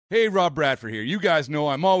Hey, Rob Bradford here. You guys know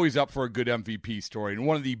I'm always up for a good MVP story, and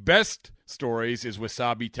one of the best stories is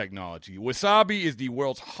Wasabi Technology. Wasabi is the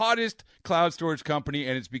world's hottest cloud storage company,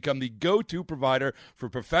 and it's become the go-to provider for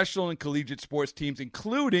professional and collegiate sports teams,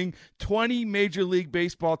 including 20 Major League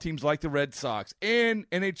Baseball teams like the Red Sox and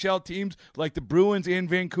NHL teams like the Bruins and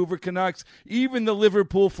Vancouver Canucks. Even the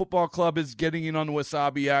Liverpool Football Club is getting in on the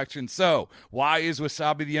Wasabi action. So, why is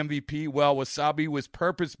Wasabi the MVP? Well, Wasabi was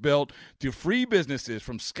purpose-built to free businesses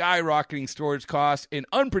from skyrocketing storage costs and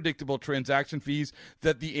unpredictable transaction fees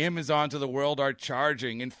that the Amazons of the world are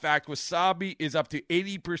charging. In fact, Wasabi is up to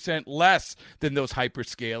 80% less than those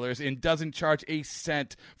hyperscalers and doesn't charge a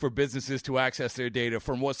cent for businesses to access their data.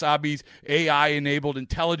 From Wasabi's AI-enabled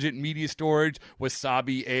intelligent media storage,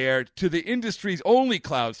 Wasabi Air, to the industry's only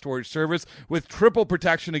cloud storage service with triple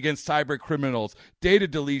protection against cyber criminals, data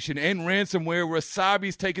deletion, and ransomware,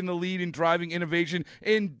 Wasabi's taken the lead in driving innovation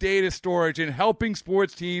in data storage and helping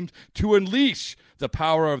sports teams to unleash the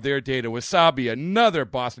power of their data. Wasabi, another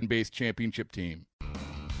Boston-based championship team.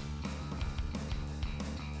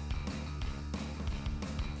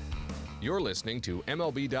 You're listening to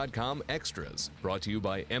MLB.com Extras, brought to you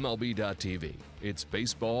by MLB.tv. It's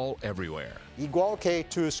baseball everywhere. Igual que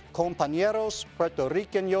tus compañeros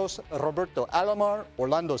puertorriqueños Roberto Alomar,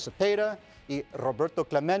 Orlando Cepeda y Roberto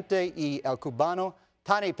Clemente y el cubano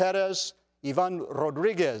Tani Perez, Ivan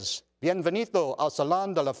Rodriguez. Bienvenido al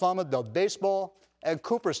Salón de la Fama del Béisbol at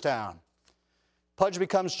Cooperstown. Pudge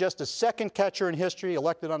becomes just the second catcher in history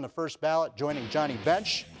elected on the first ballot, joining Johnny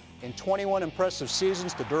Bench. In 21 impressive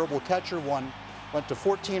seasons, the durable catcher went to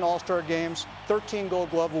 14 All-Star games, 13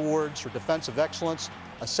 Gold Glove Awards for defensive excellence,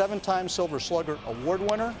 a 7-time Silver Slugger Award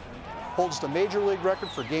winner, holds the Major League record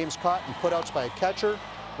for games caught and putouts by a catcher,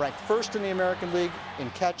 ranked first in the American League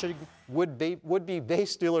in catching would-be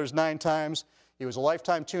base stealers 9 times. He was a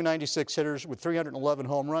lifetime .296 hitter with 311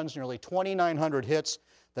 home runs, nearly 2,900 hits,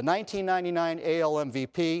 the 1999 AL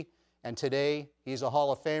MVP, and today he's a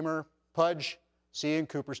Hall of Famer. Pudge, see you in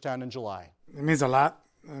Cooperstown in July. It means a lot.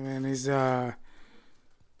 I mean,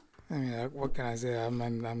 what can I say? I'm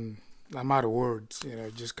out of words. You know,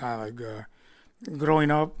 just kind of like growing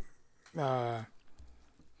up, a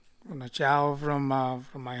child from my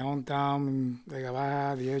hometown in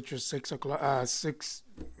Vega the age of 6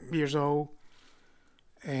 years old,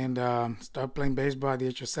 and start playing baseball at the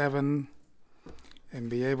age of 7, and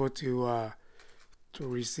be able to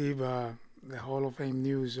receive the Hall of Fame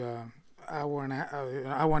news. Hour and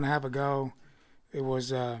a half ago, it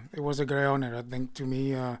was a great honor. I think to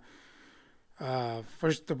me,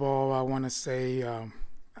 first of all, I want to say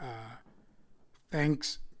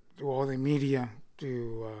thanks to all the media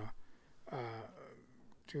to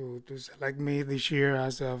select me this year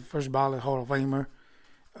as a first ballot Hall of Famer.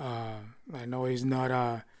 I know it's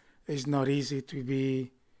not easy to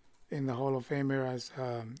be in the Hall of Famer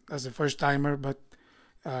as a first timer, but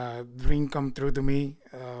dream come true to me.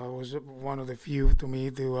 Was one of the few to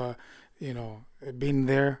me to being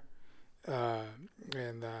there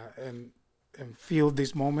and feel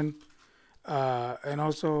this moment, and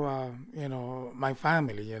also my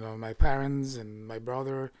family, my parents and my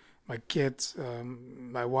brother, my kids,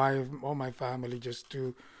 my wife, all my family,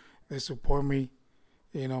 they support me.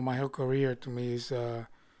 My whole career to me is an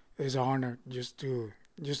honor just to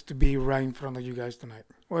be right in front of you guys tonight.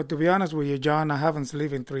 Well, to be honest with you, John, I haven't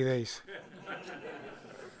slept in 3 days.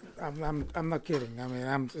 I'm not kidding. I mean,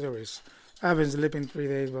 I'm serious. I haven't slept in 3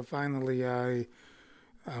 days, but finally I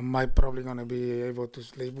might probably going to be able to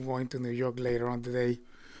sleep. I'm going to New York later on today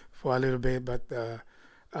for a little bit, but it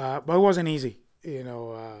wasn't easy. A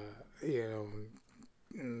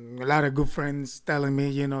lot of good friends telling me,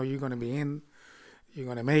 you're going to be in, you're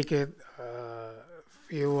going to make it.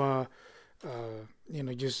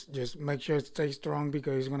 Just make sure to stay strong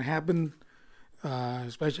because it's going to happen.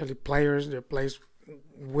 Especially players that plays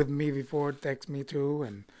with me before text me too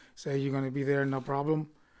and say you're going to be there, no problem.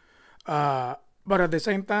 But at the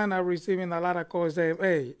same time, I'm receiving a lot of calls saying,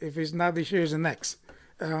 hey, if it's not this year, it's the next.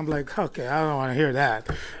 And I'm like, okay, I don't want to hear that.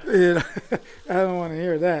 I don't want to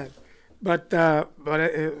hear that. But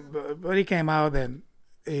it came out and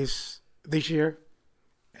it's this year.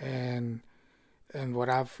 And what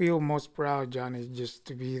I feel most proud, John, is just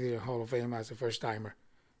to be the Hall of Fame as a first timer.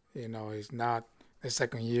 It's not the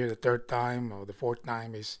second year, the third time, or the fourth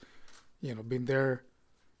time. It's, being there,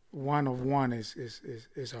 one of one is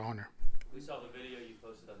an honor. We saw the video you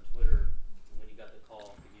posted on Twitter when you got the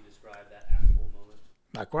call. Can you describe that actual moment?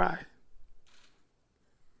 I cried.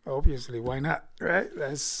 Obviously, why not, right?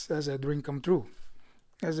 That's a dream come true.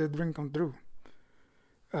 That's a dream come true.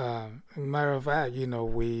 Matter of fact,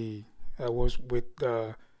 I was with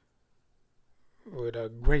with a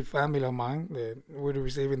great family of mine that were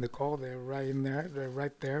receiving the call. They're right in there. They're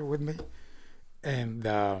right there with me, and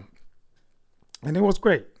it was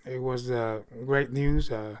great. It was great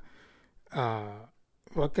news.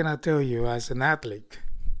 What can I tell you? As an athlete,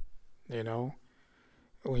 you know,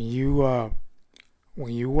 when you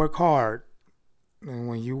work hard, and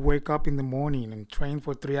when you wake up in the morning and train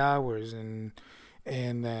for 3 hours and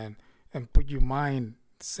put your mind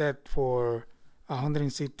set for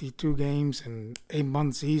 162 games and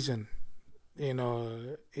 8-month season, you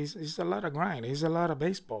know, it's a lot of grind. It's a lot of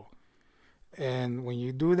baseball. And when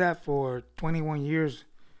you do that for 21 years,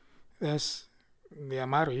 that's the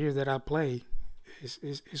amount of years that I play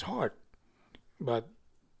is hard. But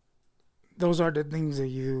those are the things that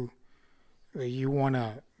you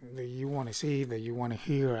wanna see, that you wanna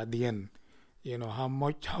hear at the end. You know, how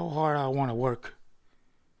hard I wanna work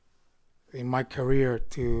in my career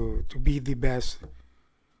to be the best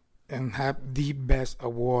and have the best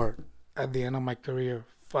award at the end of my career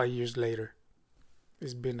 5 years later.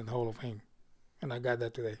 It's been in the Hall of Fame. And I got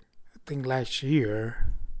that today. I think last year,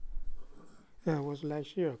 it was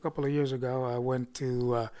last year, a couple of years ago, I went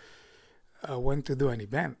to do an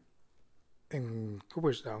event in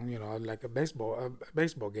Cooperstown, you know, like a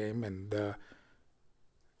baseball game, and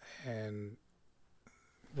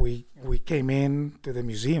we came in to the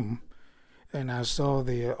museum, and I saw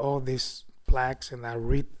all these plaques, and I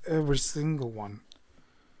read every single one,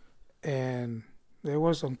 and there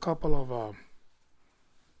was a couple of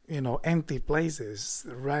empty places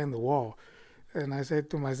right in the wall. And I said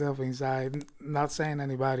to myself inside, not saying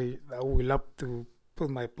anybody, I would love to put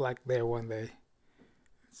my plaque there one day.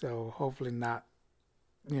 So hopefully not,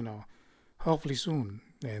 hopefully soon.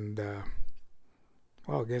 And,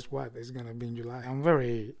 well, guess what? It's going to be in July. I'm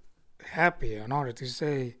very happy and honored to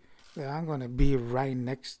say that I'm going to be right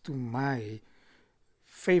next to my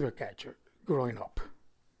favorite catcher growing up,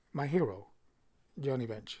 my hero, Johnny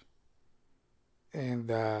Bench. And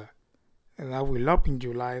I will up in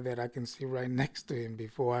July that I can sit right next to him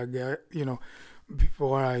before I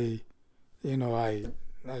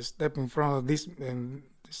step in front of this and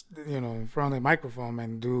in front of the microphone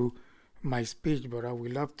and do my speech. But I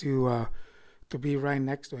would love to be right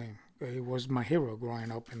next to him. He was my hero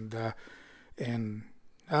growing up, and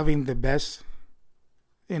having the best,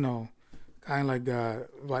 kind of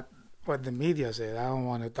like what the media said. I don't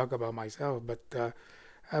want to talk about myself, but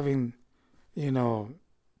having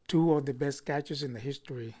two of the best catchers in the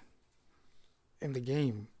history in the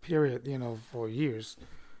game, period, for years,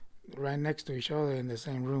 right next to each other in the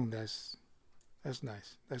same room. That's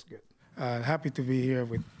nice. That's good. Happy to be here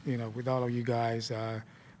with all of you guys.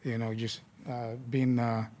 Just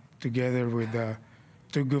being together with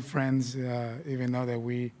two good friends, even though that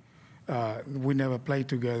we never played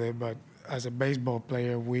together, but as a baseball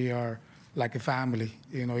player, we are like a family.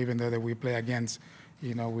 Even though that we play against,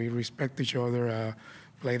 we respect each other.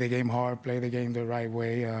 Play the game hard, play the game the right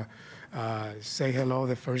way. Say hello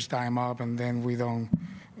the first time up, and then we don't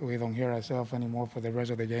hear ourselves anymore for the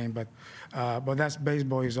rest of the game. But that's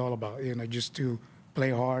baseball is all about. Just to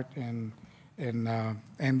play hard and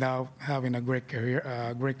end up having a great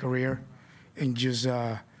career, and just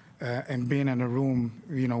and being in a room,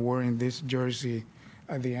 wearing this jersey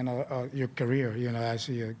at the end of your career.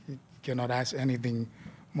 You cannot ask anything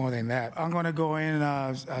more than that. I'm gonna go in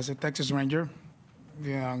as a Texas Ranger.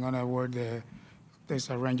 I'm going to wear the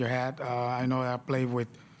Texas Ranger hat. I know I played with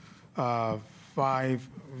 5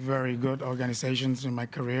 very good organizations in my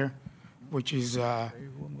career, which is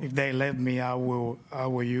if they let me, I will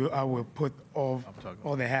put all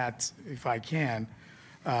the hats if I can.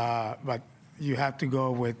 But you have to go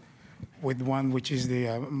with one which is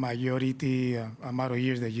the majority amount of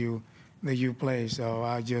years that you play. So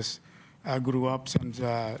I grew up since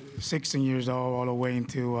 16 years old all the way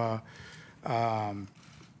into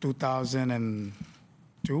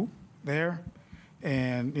 2002 there,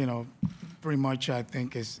 and pretty much I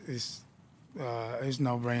think is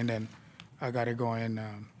no brainer, and I got to go in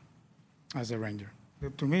as a Ranger.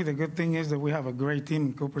 To me, the good thing is that we have a great team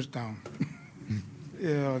in Cooperstown.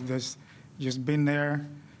 Just been there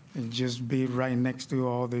and just be right next to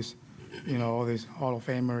all this, all these Hall of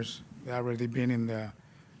Famers. They already been they're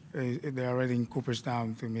already in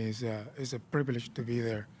Cooperstown. To me, it's a privilege to be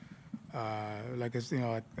there. Like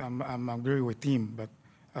I'm agree with team, but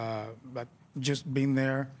just being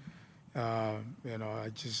there, I'm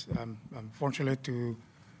fortunate to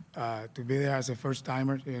be there as a first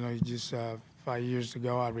timer. Just 5 years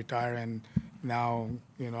ago I retired, and now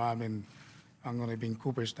I'm going to be in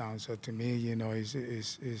Cooperstown. So to me, is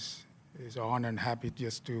an honor and happy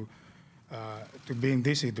just to be in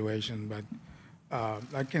this situation.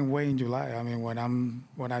 I can't wait in July. I mean,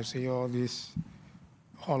 when I see all these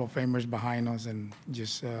Hall of Famers behind us, and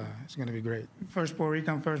just it's going to be great. First Puerto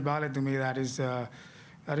Rican, first ballot, to me, that is an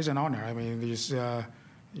honor. I mean, just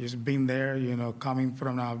being there, coming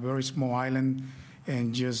from a very small island,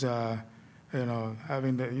 and just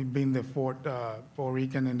being the fourth Puerto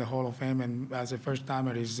Rican in the Hall of Fame, and as a first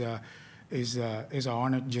timer is an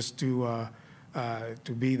honor just to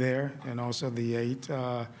be there, and also the eighth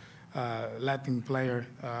Latin player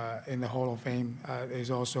in the Hall of Fame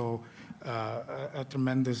is also a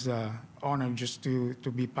tremendous honor just to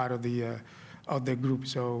be part of the group.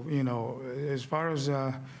 So as far as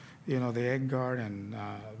the Edgar and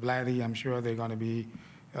Vladdy, I'm sure they're going to be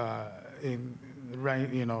in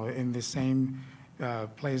the same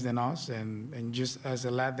place than us. And just as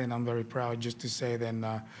a Latin, I'm very proud just to say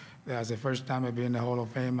that as the first time I've been in the Hall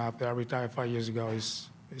of Fame after I retired 5 years ago is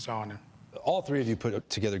an honor. All three of you put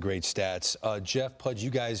together great stats. Jeff, Pudge,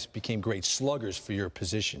 you guys became great sluggers for your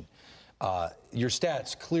position. Your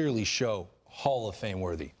stats clearly show Hall of Fame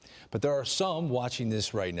worthy. But there are some watching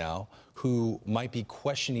this right now who might be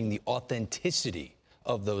questioning the authenticity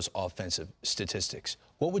of those offensive statistics.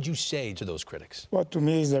 What would you say to those critics? Well, to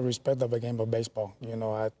me, it's the respect of the game of baseball.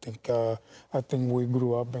 I think we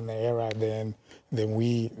grew up in the era that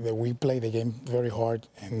we play the game very hard,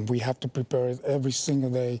 and we have to prepare every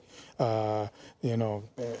single day.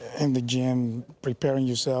 In the gym, preparing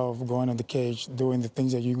yourself, going on the cage, doing the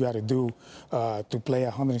things that you got to do to play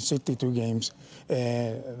 162 games.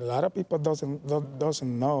 And a lot of people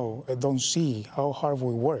doesn't know, don't see how hard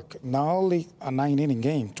we work. Not only a 9-inning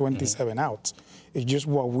game, 27 outs. It's just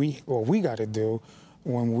what we got to do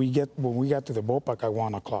when we got to the ballpark at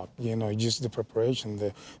 1 o'clock. Just the preparation,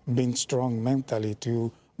 the being strong mentally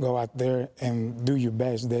to go out there and do your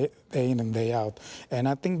best day in and day out. And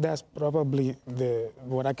I think that's probably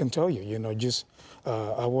what I can tell you.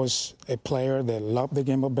 I was a player that loved the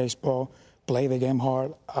game of baseball, play the game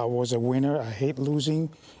hard. I was a winner. I hate losing,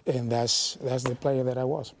 and that's the player that I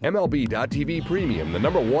was. MLB.TV Premium, the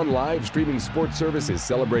 #1 live streaming sports service, is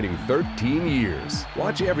celebrating 13 years.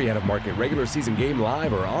 Watch every out-of-market regular season game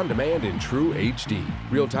live or on demand in true HD.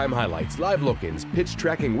 Real-time highlights, live look-ins, pitch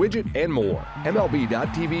tracking widget, and more.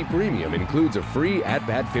 MLB.TV Premium includes a free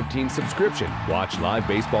At-Bat 15 subscription. Watch live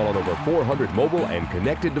baseball on over 400 mobile and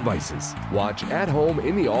connected devices. Watch at home,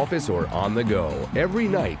 in the office, or on the go every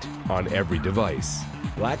night on every device.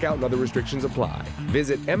 Blackout and other restrictions apply.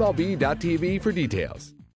 Visit MLB.TV for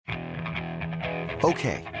details.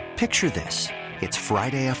 Okay, picture this. It's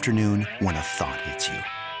Friday afternoon when a thought hits you.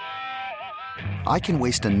 I can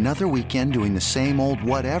waste another weekend doing the same old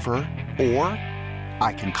whatever, or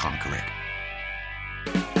I can conquer it.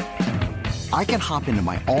 I can hop into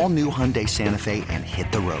my all-new Hyundai Santa Fe and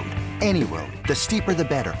hit the road. Any road. The steeper, the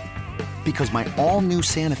better. Because my all-new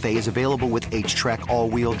Santa Fe is available with H-Track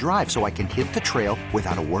all-wheel drive, so I can hit the trail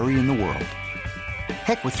without a worry in the world.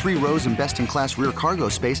 Heck, with 3 rows and best-in-class rear cargo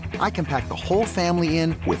space, I can pack the whole family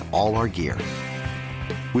in with all our gear.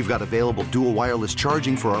 We've got available dual wireless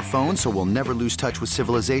charging for our phones, so we'll never lose touch with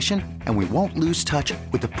civilization, and we won't lose touch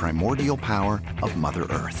with the primordial power of Mother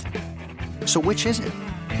Earth. So which is it?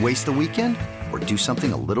 Waste the weekend or do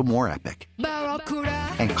something a little more epic?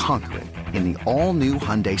 And conquer it in the all-new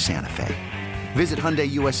Hyundai Santa Fe. Visit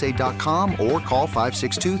HyundaiUSA.com or call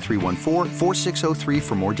 562-314-4603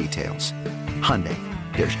 for more details. Hyundai,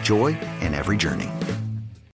 there's joy in every journey.